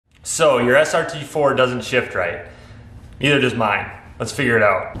So your SRT4 doesn't shift right. Neither does mine. Let's figure it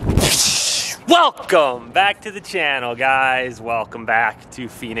out. Welcome back to the channel, guys. Welcome back to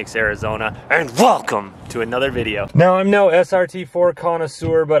Phoenix, Arizona, and welcome to another video. Now, I'm no SRT4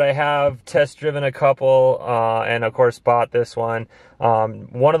 connoisseur, but I have test driven a couple and of course bought this one.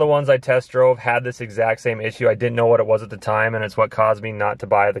 One of the ones I test drove had this exact same issue. I didn't know what it was at the time, and it's what caused me not to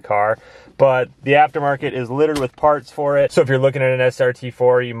buy the car. But the aftermarket is littered with parts for it. So if you're looking at an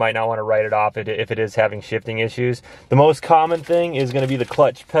SRT4, you might not want to write it off if it is having shifting issues. The most common thing is going to be the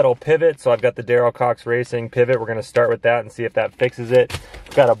clutch pedal pivot. So I've got the Darrell Cox Racing pivot. We're going to start with that and see if that fixes it.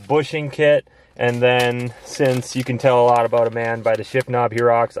 I've got a bushing kit. And then, since you can tell a lot about a man by the shift knob he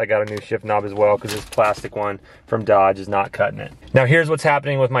rocks, I got a new shift knob as well because this plastic one from Dodge is not cutting it. Now here's what's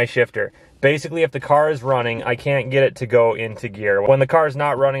happening with my shifter. Basically, if the car is running, I can't get it to go into gear. When the car is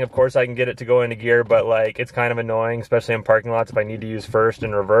not running, of course, I can get it to go into gear, but like it's kind of annoying, especially in parking lots if I need to use first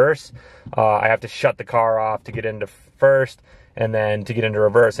and reverse. I have to shut the car off to get into first, and then to get into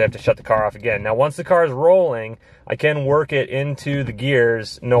reverse, I have to shut the car off again. Now, once the car is rolling, I can work it into the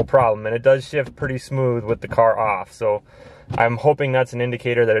gears, no problem, and it does shift pretty smooth with the car off. So I'm hoping that's an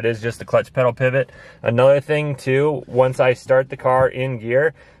indicator that it is just the clutch pedal pivot. Another thing too, once I start the car in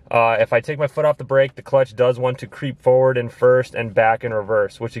gear, if I take my foot off the brake, the clutch does want to creep forward in first and back in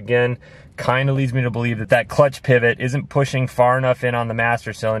reverse, which again, kind of leads me to believe that that clutch pivot isn't pushing far enough in on the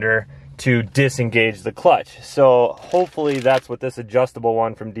master cylinder to disengage the clutch. So hopefully that's what this adjustable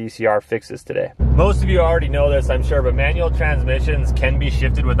one from DCR fixes today. Most of you already know this, I'm sure, but manual transmissions can be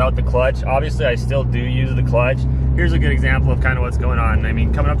shifted without the clutch. Obviously, I still do use the clutch. Here's a good example of kind of what's going on. I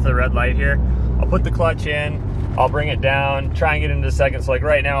mean, coming up to the red light here, I'll put the clutch in, I'll bring it down, try and get into second. So like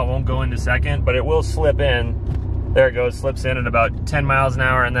right now, it won't go into second, but it will slip in. There it goes, slips in at about 10 miles an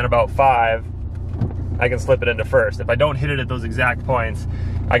hour, and then about 5, I can slip it into first. If I don't hit it at those exact points,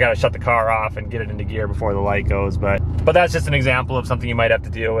 I gotta shut the car off and get it into gear before the light goes. But that's just an example of something you might have to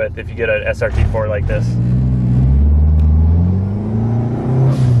deal with if you get an SRT4 like this.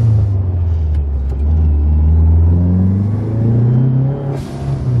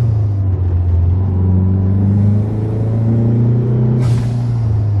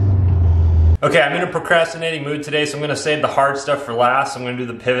 Okay, I'm in a procrastinating mood today, so I'm gonna save the hard stuff for last. I'm gonna do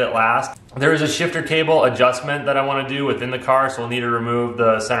the pivot last. There is a shifter cable adjustment that I wanna do within the car, so we'll need to remove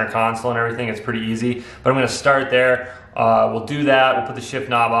the center console and everything. It's pretty easy, but I'm gonna start there. We'll do that, we'll put the shift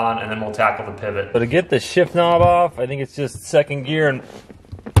knob on, and then we'll tackle the pivot. So to get the shift knob off, I think it's just second gear and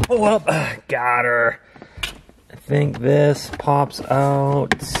pull up. Got her. I think this pops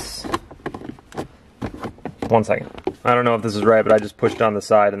out. 1 second. I don't know if this is right, but I just pushed on the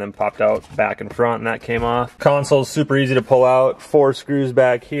side and then popped out back and front, and that came off. Console's super easy to pull out. 4 screws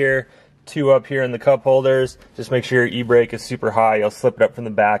back here, 2 up here in the cup holders. Just make sure your e-brake is super high. You'll slip it up from the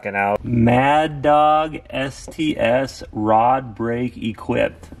back and out. Mad Dog STS rod brake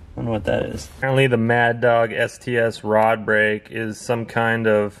equipped. I don't know what that is. Apparently the Mad Dog STS rod brake is some kind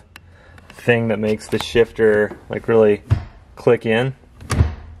of thing that makes the shifter like really click in.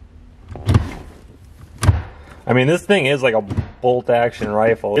 I mean, this thing is like a bolt action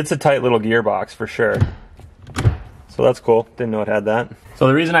rifle. It's a tight little gearbox for sure. So that's cool. Didn't know it had that. So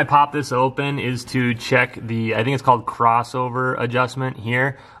the reason I popped this open is to check the, I think it's called crossover adjustment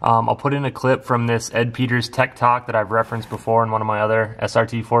here. I'll put in a clip from this Ed Peters Tech Talk that I've referenced before in one of my other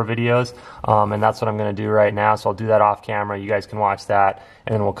SRT4 videos. And that's what I'm gonna do right now. So I'll do that off camera. You guys can watch that,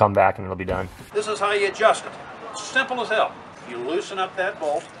 and then we'll come back and it'll be done. This is how you adjust it. It's simple as hell. You loosen up that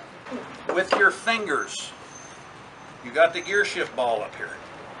bolt with your fingers. You got the gear shift ball up here.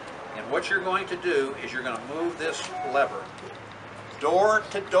 And what you're going to do is you're going to move this lever door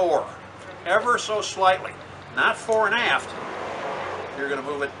to door, ever so slightly. Not fore and aft. You're going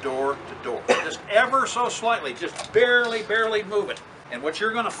to move it door to door. Just ever so slightly, just barely move it. And what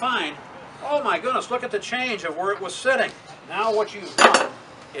you're going to find, oh my goodness, look at the change of where it was sitting. Now what you've done,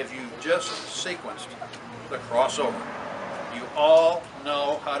 if you just sequenced the crossover, you all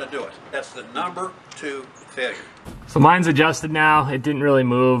know how to do it. That's the number 2 failure. So mine's adjusted now. It didn't really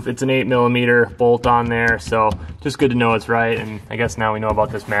move. It's an 8mm bolt on there, so just good to know it's right. And I guess now we know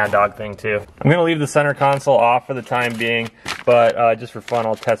about this Mad Dog thing too. I'm gonna leave the center console off for the time being, but just for fun,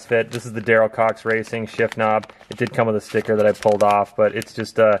 I'll test fit. This is the Darrell Cox Racing shift knob. It did come with a sticker that I pulled off, but it's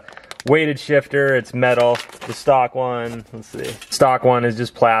just a weighted shifter. It's metal. The stock one, let's see. Stock one is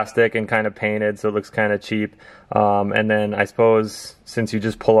just plastic and kind of painted, so it looks kind of cheap. And then I suppose since you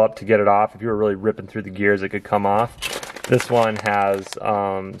just pull up to get it off, if you were really ripping through the gears, it could come off. This one has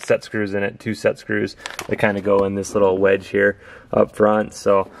set screws in it, 2 set screws that kind of go in this little wedge here up front.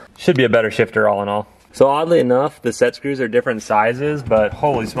 So should be a better shifter all in all. So oddly enough, the set screws are different sizes, but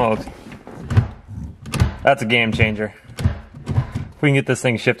holy smokes, that's a game changer. If we can get this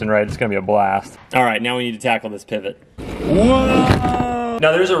thing shifting right, it's gonna be a blast. All right, now we need to tackle this pivot. Whoa!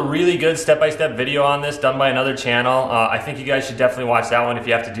 Now there's a really good step-by-step video on this done by another channel. I think you guys should definitely watch that one if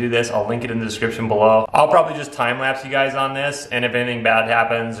you have to do this. I'll link it in the description below. I'll probably just time-lapse you guys on this, and if anything bad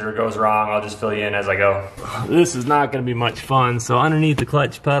happens or goes wrong, I'll just fill you in as I go. This is not gonna be much fun. So underneath the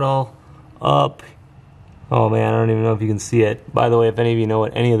clutch pedal, up. Oh man, I don't even know if you can see it. By the way, if any of you know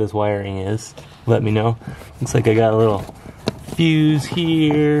what any of this wiring is, let me know. Looks like I got a little fuse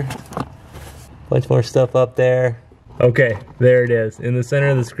here. Bunch more stuff up there. Okay, there it is. In the center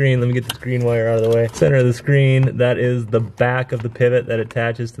of the screen, let me get the screen wire out of the way. Center of the screen, that is the back of the pivot that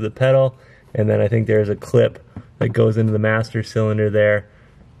attaches to the pedal. And then I think there's a clip that goes into the master cylinder there.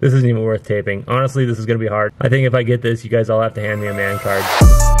 This isn't even worth taping. Honestly, this is gonna be hard. I think if I get this, you guys all have to hand me a man card.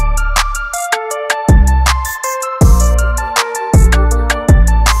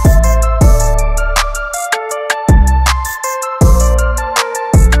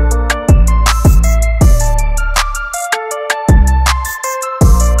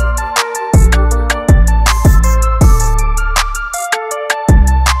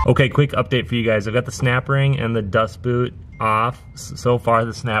 Okay, quick update for you guys. I've got the snap ring and the dust boot off. So far,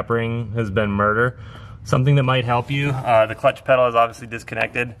 the snap ring has been murder. Something that might help you, the clutch pedal is obviously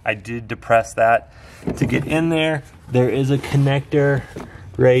disconnected. I did depress that to get in there. There is a connector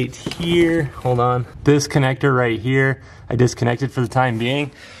right here. Hold on. This connector right here, I disconnected for the time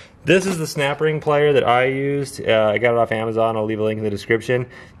being. This is the snap ring plier that I used. I got it off Amazon. I'll leave a link in the description.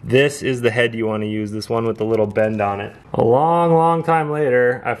 This is the head you want to use, this one with the little bend on it. A long time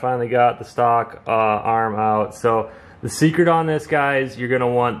later, I finally got the stock arm out. So the secret on this, guys, you're gonna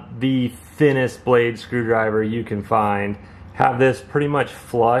want the thinnest blade screwdriver you can find. Have this pretty much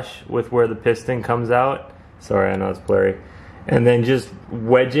flush with where the piston comes out. Sorry, I know it's blurry. And then just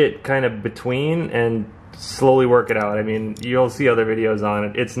wedge it kind of between and slowly work it out. I mean, you'll see other videos on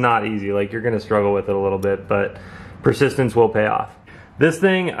it. It's not easy. Like, you're gonna struggle with it a little bit, but persistence will pay off. This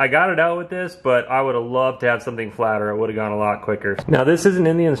thing, I got it out with this, but I would have loved to have something flatter. It would have gone a lot quicker. Now, this isn't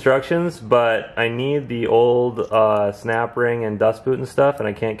in the instructions, but I need the old snap ring and dust boot and stuff, and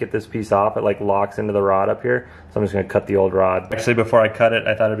I can't get this piece off. It like locks into the rod up here, so I'm just gonna cut the old rod. Actually, before I cut it,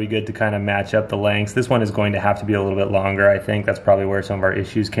 I thought it'd be good to kind of match up the lengths. This one is going to have to be a little bit longer, I think. That's probably where some of our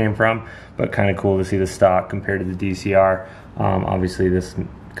issues came from, but kind of cool to see the stock compared to the DCR. Obviously, this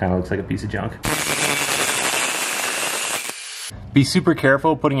kind of looks like a piece of junk. Be super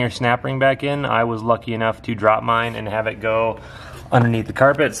careful putting your snap ring back in. I was lucky enough to drop mine and have it go underneath the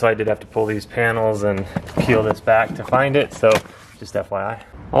carpet, so I did have to pull these panels and peel this back to find it, so just FYI.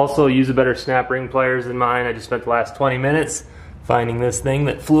 Also, use a better snap ring pliers than mine. I just spent the last 20 minutes finding this thing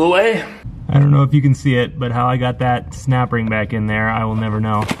that flew away. I don't know if you can see it, but how I got that snap ring back in there, I will never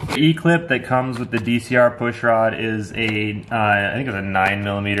know. The E-clip that comes with the DCR push rod is a, I think it was a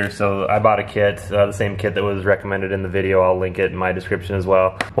 9mm, so I bought a kit, the same kit that was recommended in the video. I'll link it in my description as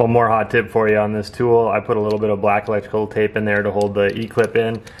well. One more hot tip for you on this tool, I put a little bit of black electrical tape in there to hold the E-clip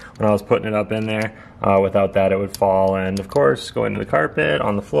in when I was putting it up in there. Without that, it would fall, and of course, go into the carpet,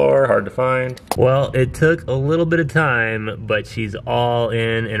 on the floor, hard to find. Well, it took a little bit of time, but she's all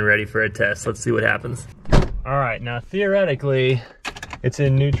in and ready for a test. Let's see what happens. All right, now theoretically, it's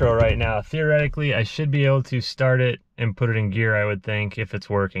in neutral right now. Theoretically, I should be able to start it and put it in gear, I would think, if it's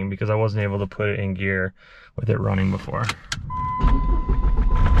working, because I wasn't able to put it in gear with it running before.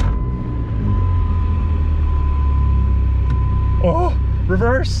 Oh,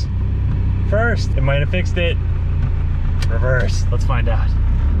 reverse. First, it might have fixed it. Reverse, let's find out.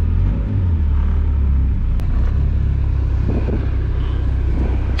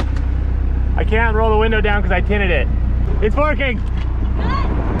 I can't roll the window down because I tinted it. It's working.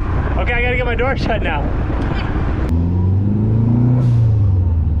 Okay, I gotta get my door shut now.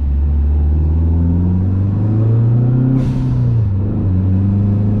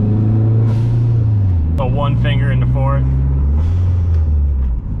 So one finger into fourth.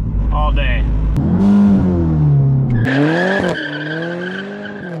 All day.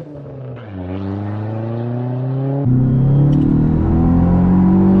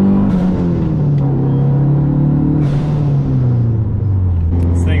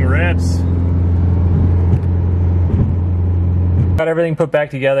 This thing rips. Got everything put back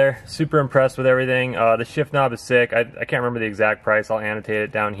together. Super impressed with everything. The shift knob is sick. I can't remember the exact price. I'll annotate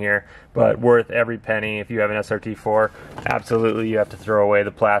it down here, but worth every penny. If you have an SRT4, absolutely you have to throw away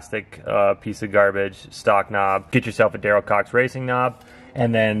the plastic piece of garbage stock knob. Get yourself a Darryl Cox racing knob.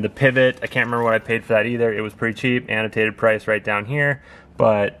 And then the pivot, I can't remember what I paid for that either. It was pretty cheap. Annotated price right down here.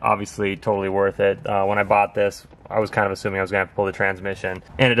 but obviously totally worth it. When I bought this, I was kind of assuming I was gonna have to pull the transmission,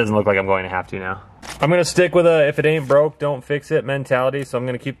 and it doesn't look like I'm going to have to now. I'm gonna stick with a if it ain't broke, don't fix it mentality, so I'm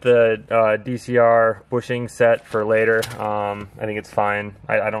gonna keep the DCR bushing set for later. I think it's fine.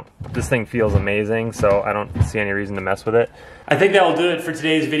 This thing feels amazing, so I don't see any reason to mess with it. I think that will do it for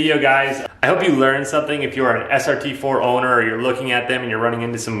today's video, guys. I hope you learned something. If you're an SRT4 owner or you're looking at them and you're running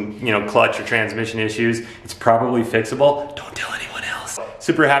into some, clutch or transmission issues, it's probably fixable. Don't tell anyone else.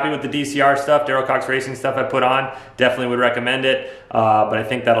 Super happy with the DCR stuff, Darryl Cox Racing stuff I put on. Definitely would recommend it, but I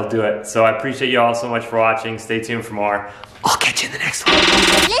think that'll do it. So I appreciate you all so much for watching. Stay tuned for more. I'll catch you in the next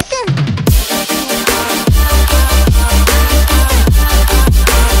one.